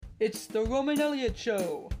It's the Roman Elliot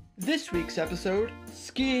Show. This week's episode,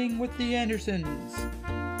 Skiing with the Andersons.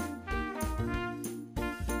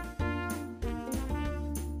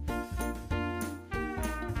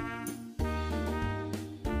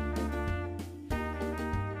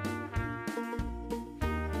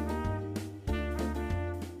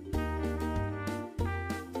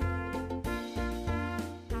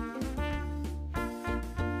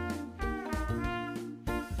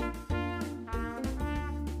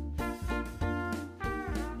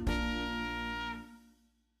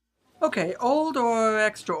 Okay, old or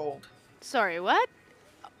extra old? Sorry, what?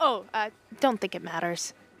 Oh, don't think it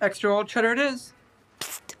matters. Extra old cheddar it is.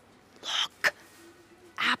 Psst! Look!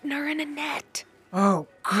 Abner and Annette. Oh,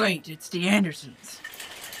 great, it's the Andersons.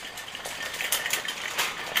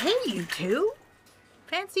 Hey, you two.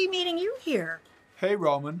 Fancy meeting you here. Hey,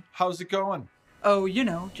 Roman. How's it going? Oh, you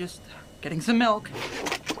know, just getting some milk.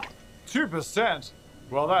 2%?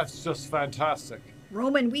 Well, that's just fantastic.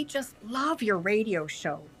 Roman, we just love your radio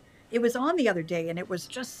show. It was on the other day, and it was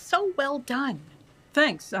just so well done.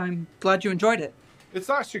 Thanks, I'm glad you enjoyed it. It's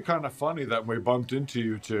actually kind of funny that we bumped into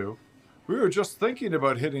you two. We were just thinking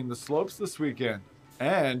about hitting the slopes this weekend,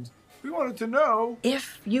 and we wanted to know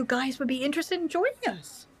if you guys would be interested in joining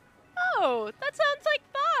us. Oh, that sounds like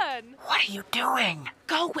fun. What are you doing?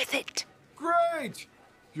 Go with it. Great!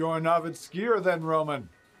 You're an avid skier then, Roman.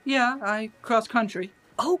 Yeah, I cross country.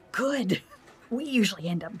 Oh, good. We usually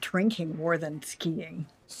end up drinking more than skiing.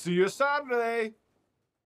 See you Saturday.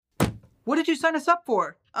 What did you sign us up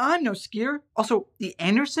for? I'm no skier. Also, the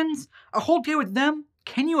Andersons? A whole day with them?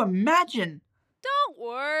 Can you imagine? Don't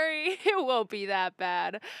worry, it won't be that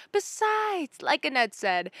bad. Besides, like Annette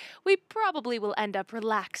said, we probably will end up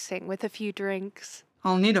relaxing with a few drinks.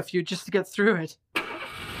 I'll need a few just to get through it.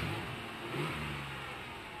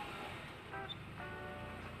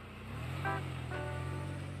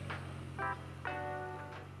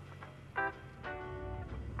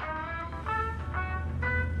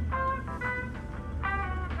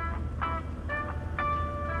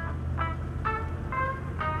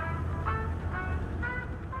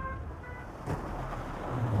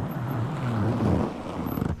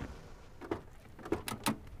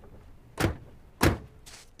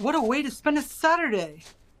 What a way to spend a Saturday!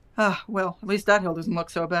 Well, at least that hill doesn't look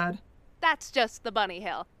so bad. That's just the bunny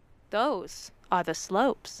hill. Those are the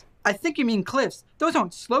slopes. I think you mean cliffs. Those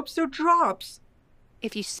aren't slopes, they're drops.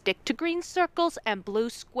 If you stick to green circles and blue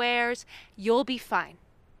squares, you'll be fine.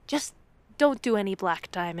 Just don't do any black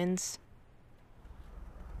diamonds.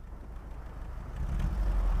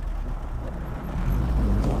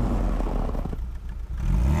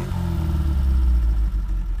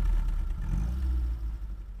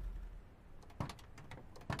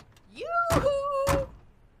 Yoo-hoo!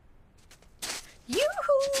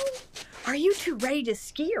 Yoo-hoo! Are you two ready to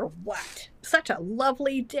ski or what? Such a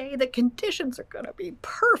lovely day. The conditions are going to be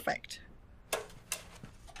perfect.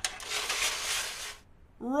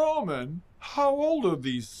 Roman, how old are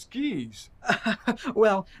these skis?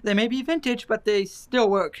 Well, they may be vintage, but they still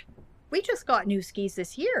work. We just got new skis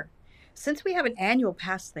this year. Since we have an annual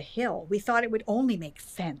pass the hill, we thought it would only make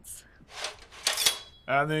sense.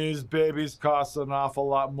 And these babies cost an awful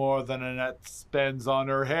lot more than Annette spends on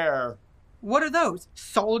her hair. What are those?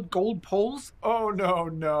 Solid gold poles? Oh,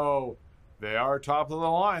 no. They are top of the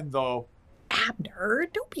line, though. Abner,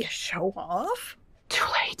 don't be a show-off. Too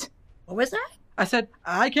late. What was that? I said,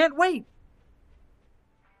 I can't wait.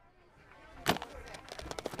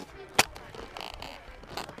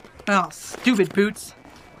 Oh, stupid boots.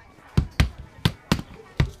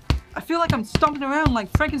 I feel like I'm stomping around like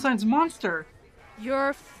Frankenstein's monster.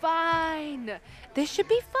 You're fine. This should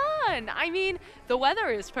be fun. I mean, the weather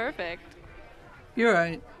is perfect. You're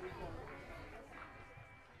right.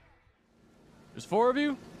 There's 4 of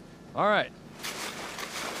you? All right.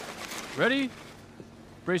 Ready?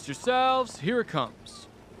 Brace yourselves. Here it comes.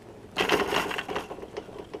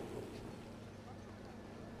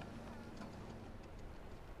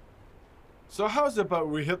 So how's it about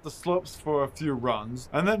we hit the slopes for a few runs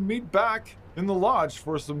and then meet back in the lodge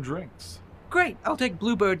for some drinks? Great, I'll take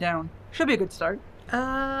Bluebird down. Should be a good start.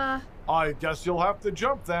 I guess you'll have to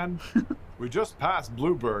jump then. We just passed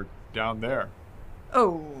Bluebird down there.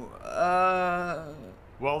 Oh,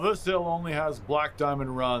 Well, this hill only has black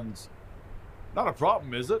diamond runs. Not a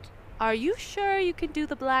problem, is it? Are you sure you can do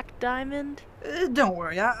the black diamond? Don't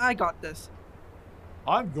worry, I got this.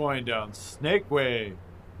 I'm going down Snake Way.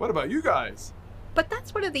 What about you guys? But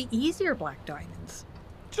that's one of the easier black diamonds.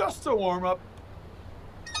 Just a warm-up.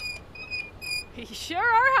 You sure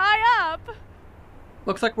are high up.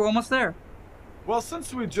 Looks like we're almost there. Well,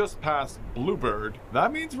 since we just passed Bluebird,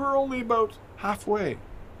 that means we're only about halfway.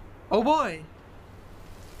 Oh boy.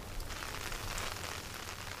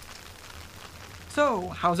 So,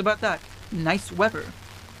 how's about that? Nice weather.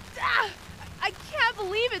 Ah, I can't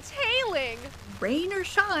believe it's hailing. Rain or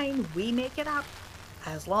shine, we make it up.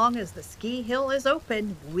 As long as the ski hill is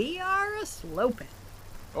open, we are a-slopin'.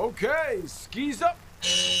 Okay, skis up.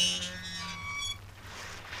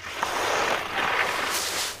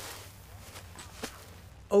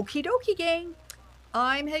 Okie dokie, gang.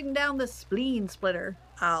 I'm heading down the spleen splitter.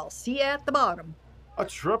 I'll see you at the bottom. A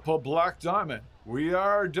triple black diamond. We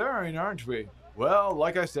are daring, aren't we? Well,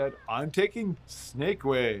 like I said, I'm taking Snake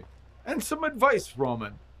Way. And some advice,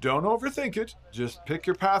 Roman. Don't overthink it. Just pick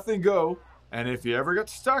your path and go. And if you ever get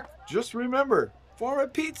stuck, just remember, for a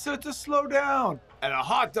pizza to slow down and a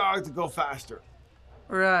hot dog to go faster.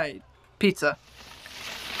 Right. Pizza.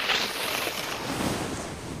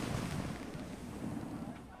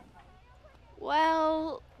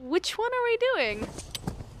 Well, which one are we doing?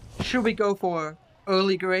 Should we go for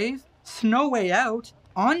early grave, snow way out,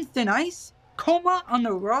 on thin ice, coma on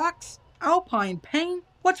the rocks, alpine pain?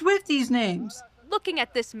 What's with these names? Looking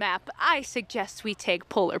at this map, I suggest we take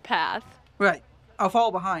Polar Path. Right. I'll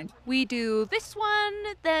fall behind. We do this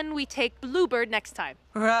one, then we take Bluebird next time.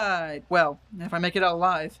 Right. Well, if I make it out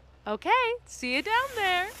alive. Okay, see you down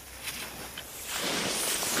there.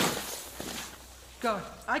 God,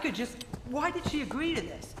 I could just... Why did she agree to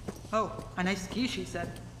this? Oh, a nice ski, she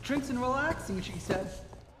said. Drinks and relaxing, she said.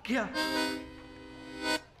 Yeah.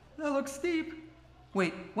 That looks steep.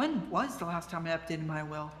 Wait, when was the last time I updated my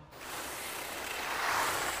will?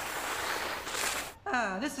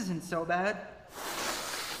 Ah, this isn't so bad.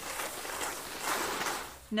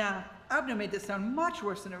 Nah, Abner made this sound much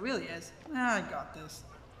worse than it really is. I got this.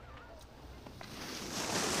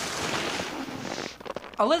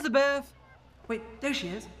 Elizabeth! Wait, there she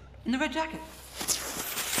is, in the red jacket.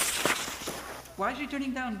 Why is she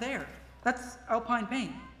turning down there? That's Alpine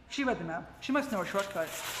Pain. She read the map. She must know a shortcut.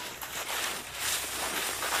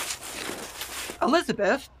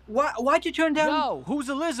 Elizabeth? Why'd you turn down... Yo, who's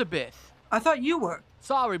Elizabeth? I thought you were.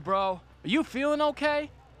 Sorry, bro. Are you feeling okay?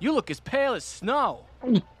 You look as pale as snow.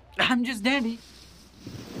 I'm just dandy.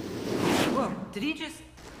 Whoa, did he just...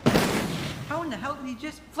 How in the hell did he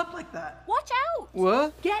just flip like that? Watch out!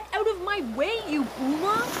 What? Get out of my way, you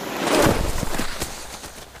boomer!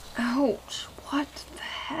 Ouch, what the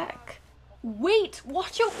heck? Wait,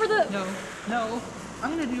 watch out for the... No.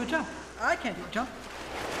 I'm gonna do a jump. I can't do a jump.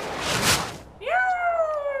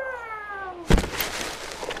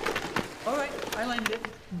 Alright, I landed it.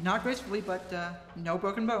 Not gracefully, but no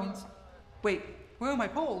broken bones. Wait, where are my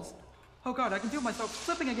poles? Oh god, I can feel myself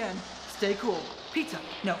slipping again. Stay cool. Pizza.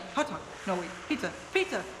 No, hot dog. No, wait. Pizza.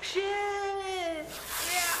 Pizza. Shit!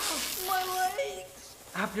 Yeah, my legs!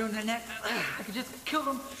 Abner in the neck. I could just kill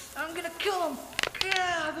him. I'm gonna kill him.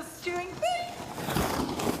 Yeah, the steering thing.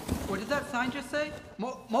 What did that sign just say?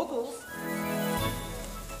 Moguls.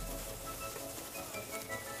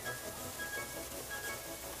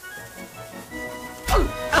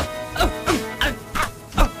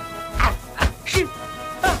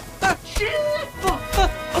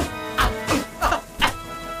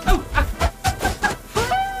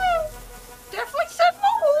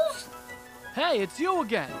 Hey, it's you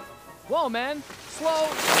again. Whoa, man. Slow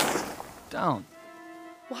down.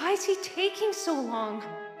 Why is he taking so long?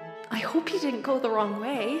 I hope he didn't go the wrong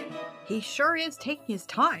way. He sure is taking his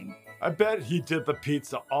time. I bet he did the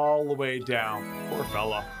pizza all the way down. Poor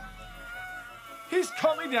fella. He's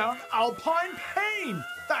coming down Alpine Pain.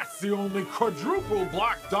 That's the only quadruple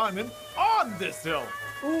black diamond on this hill.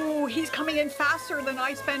 Ooh, he's coming in faster than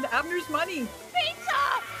I spend Abner's money.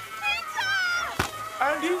 Pizza! Pizza!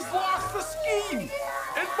 And he's lost the ski.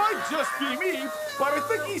 It might just be me, but I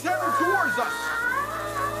think he's heading towards us.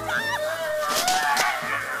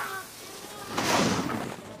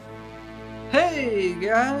 Hey,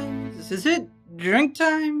 guys. Is it drink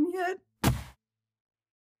time yet?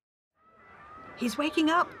 He's waking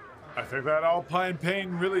up. I think that Alpine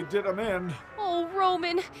Pain really did him in. Oh,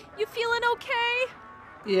 Roman, you feeling okay?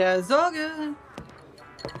 Yeah, it's all good.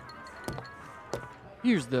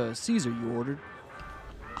 Here's the Caesar you ordered.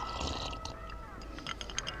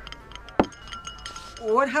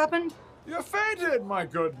 What happened? You fainted, my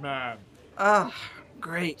good man. Ah,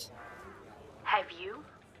 great. Have you,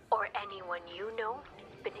 or anyone you know,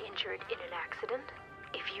 been injured in an accident?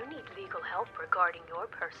 If you need legal help regarding your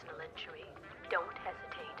personal injury, don't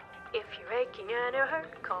hesitate. If you're aching and you're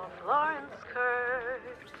hurt, call Florence Kurt.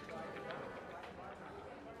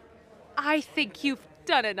 I think you've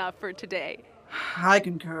done enough for today. I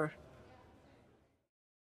concur.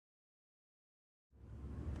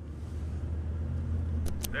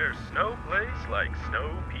 There's no place like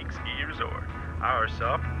Snow Peak Ski Resort. Our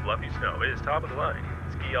soft, fluffy snow is top of the line.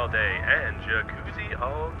 Ski all day and jacuzzi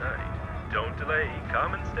all night. Don't delay,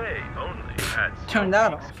 come and stay only at Turn Snow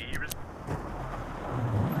that Peak off. Ski Resort.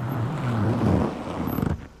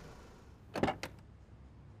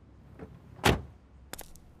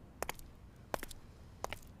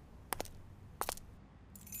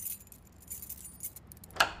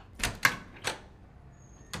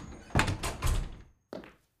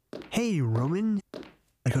 Hey, Roman.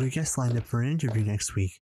 I got a guest lined up for an interview next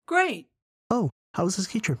week. Great. Oh, how was the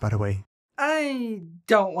ski trip, by the way? I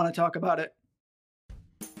don't want to talk about it.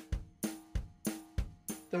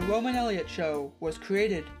 The Roman Elliot Show was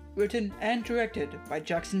created, written, and directed by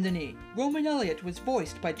Jackson Denis. Roman Elliot was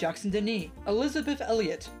voiced by Jackson Denis. Elizabeth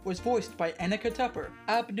Elliot was voiced by Annika Tupper.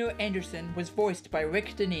 Abner Anderson was voiced by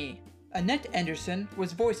Rick Denis. Annette Anderson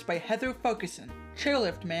was voiced by Heather Fulkerson.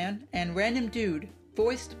 Chairlift Man and Random Dude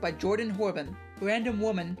voiced by Jordan Horban. Random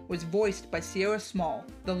Woman was voiced by Sierra Small.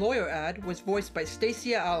 The Lawyer ad was voiced by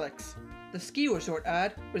Stacia Alex. The Ski Resort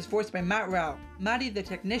ad was voiced by Matt Rao. Maddie the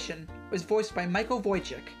Technician was voiced by Michael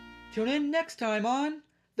Wojcik. Tune in next time on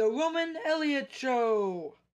The Roman Elliot Show!